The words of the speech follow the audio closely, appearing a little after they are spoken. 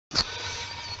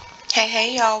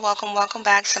Hey y'all, welcome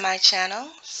back to my channel.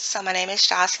 So my name is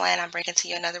Jocelyn. I'm bringing to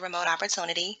you another remote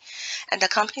opportunity. And the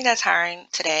company that's hiring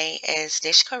today is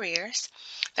Dish Careers.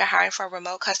 They're hiring for a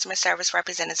remote customer service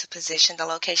representative position. The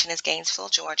location is Gainesville,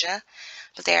 Georgia,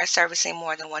 but they are servicing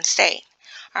more than one state.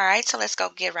 All right, so let's go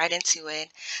get right into it.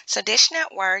 So Dish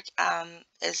Network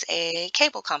is a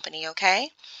cable company, okay?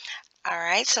 All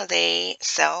right, so they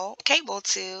sell cable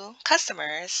to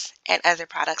customers and other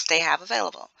products they have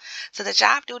available. So the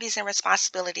job duties and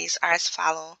responsibilities are as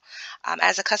follow.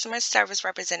 As a customer service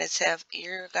representative,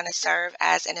 you're going to serve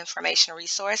as an information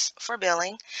resource for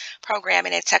billing,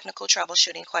 programming, and technical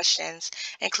troubleshooting questions,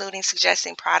 including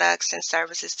suggesting products and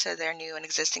services to their new and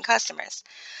existing customers.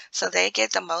 So they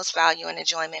get the most value and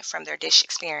enjoyment from their dish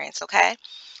experience, okay?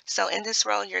 So in this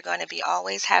role, you're going to be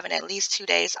always having at least 2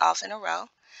 days off in a row,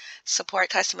 support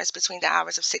customers between the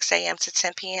hours of 6 a.m. to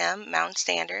 10 p.m. Mountain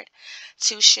Standard,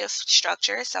 two shift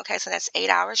structures. Okay, so that's 8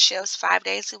 hour shifts 5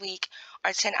 days a week or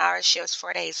 10-hour shifts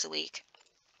 4 days a week.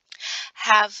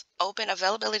 Have open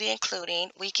availability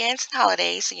including weekends and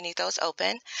holidays, so you need those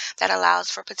open. That allows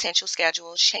for potential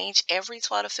schedules change every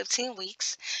 12 to 15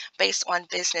 weeks based on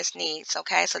business needs.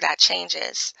 Okay, so that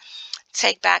changes.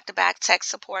 Take back-to-back tech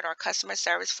support or customer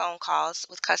service phone calls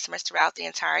with customers throughout the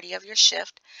entirety of your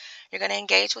shift. You're going to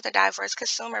engage with a diverse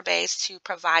consumer base to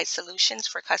provide solutions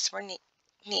for customer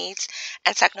needs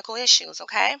and technical issues,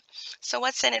 okay? So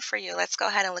what's in it for you? Let's go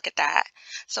ahead and look at that.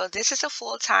 So this is a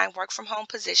full-time work from home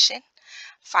position.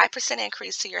 5%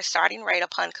 increase to your starting rate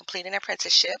upon completing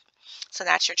apprenticeship. So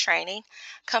that's your training.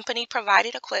 Company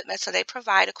provided equipment. So they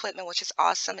provide equipment, which is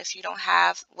awesome if you don't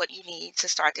have what you need to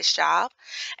start this job.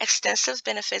 Extensive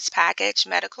benefits package,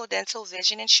 medical, dental,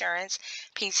 vision insurance,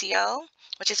 PTO,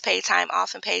 which is paid time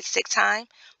off and paid sick time,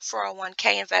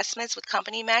 401k investments with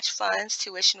company match funds,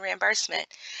 tuition reimbursement,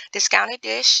 discounted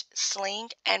dish, sling,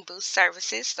 and booth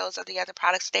services. Those are the other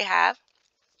products they have.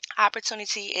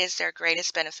 Opportunity is their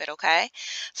greatest benefit, okay?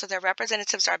 So their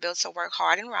representatives are built to work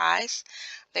hard and rise.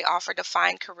 They offer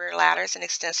defined career ladders and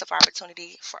extensive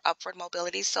opportunity for upward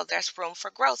mobility, so there's room for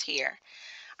growth here.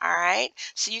 All right,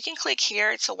 so you can click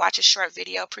here to watch a short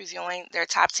video previewing their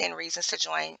top 10 reasons to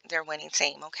join their winning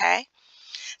team, okay?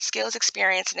 Skills,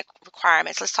 experience, and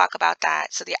requirements. Let's talk about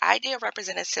that. So the ideal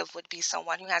representative would be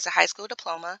someone who has a high school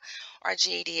diploma or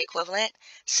GED equivalent,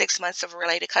 6 months of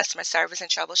related customer service and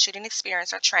troubleshooting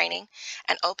experience or training,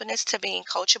 an openness to being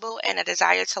coachable, and a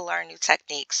desire to learn new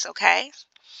techniques. Okay.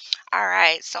 All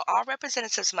right, so all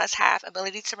representatives must have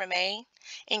ability to remain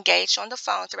engaged on the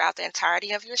phone throughout the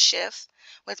entirety of your shift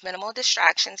with minimal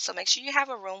distractions. So make sure you have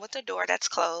a room with a door that's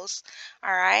closed.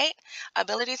 All right,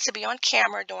 ability to be on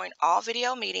camera during all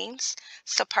video meetings,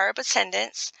 superb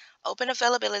attendance, open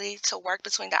availability to work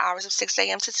between the hours of 6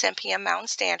 a.m. to 10 p.m. Mountain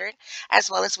Standard, as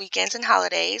well as weekends and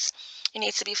holidays. You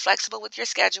need to be flexible with your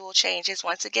schedule changes.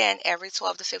 Once again, every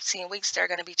 12 to 15 weeks, there are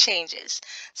going to be changes.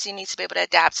 So you need to be able to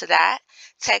adapt to that.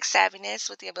 Tech savviness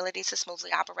with the ability to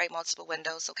smoothly operate multiple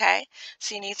windows, okay?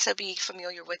 So you need to be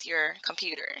familiar with your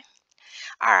computer.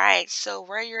 All right, so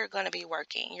where you're going to be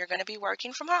working? You're going to be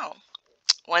working from home.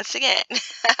 Once again,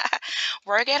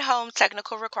 work at home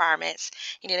technical requirements.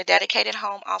 You need a dedicated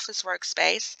home office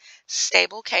workspace,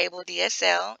 stable cable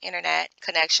DSL internet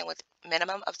connection with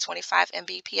minimum of 25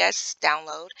 Mbps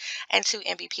download and 2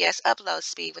 Mbps upload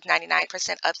speed with 99%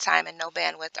 uptime and no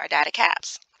bandwidth or data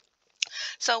caps.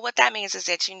 So what that means is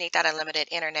that you need that unlimited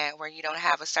internet where you don't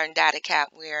have a certain data cap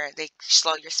where they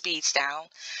slow your speeds down.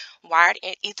 Wired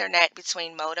Ethernet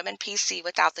between modem and PC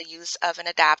without the use of an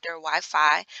adapter,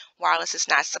 Wi-Fi. Wireless is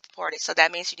not supported. So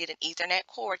that means you need an Ethernet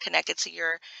cord connected to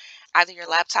your either your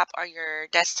laptop or your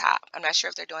desktop. I'm not sure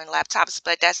if they're doing laptops,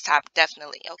 but desktop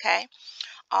definitely, okay?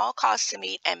 All costs to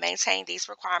meet and maintain these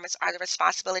requirements are the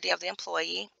responsibility of the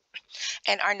employee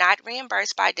and are not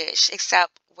reimbursed by Dish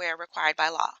except where required by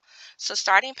law. So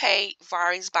starting pay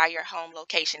varies by your home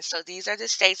location. So these are the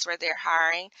states where they're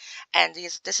hiring, and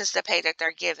this is the pay that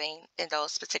they're giving in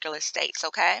those particular states,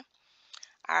 okay?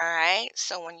 All right.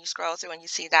 So when you scroll through and you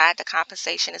see that, the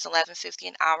compensation is 11.50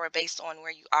 an hour based on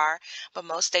where you are, but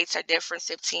most states are different,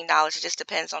 $15. It just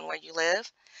depends on where you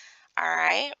live. All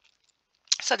right.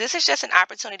 So this is just an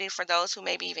opportunity for those who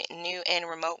may be even new in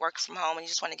remote work from home and you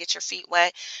just want to get your feet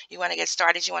wet. You want to get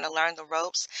started. You want to learn the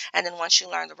ropes. And then once you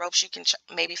learn the ropes, you can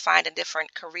maybe find a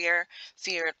different career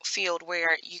field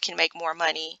where you can make more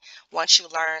money once you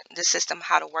learn the system,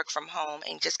 how to work from home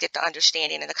and just get the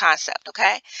understanding and the concept.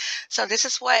 Okay. So this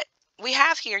is what we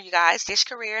have here, you guys. Dish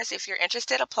Careers. If you're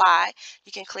interested, apply.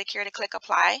 You can click here to click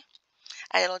apply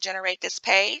and it'll generate this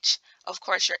page. of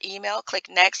course, your email, click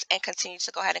next, and continue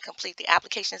to go ahead and complete the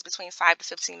applications between 5 to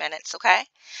 15 minutes, okay?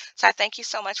 So I thank you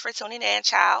so much for tuning in,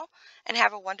 child, and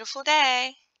have a wonderful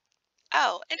day.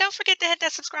 Oh, and don't forget to hit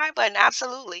that subscribe button,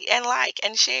 absolutely, and like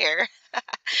and share.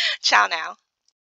 Ciao now.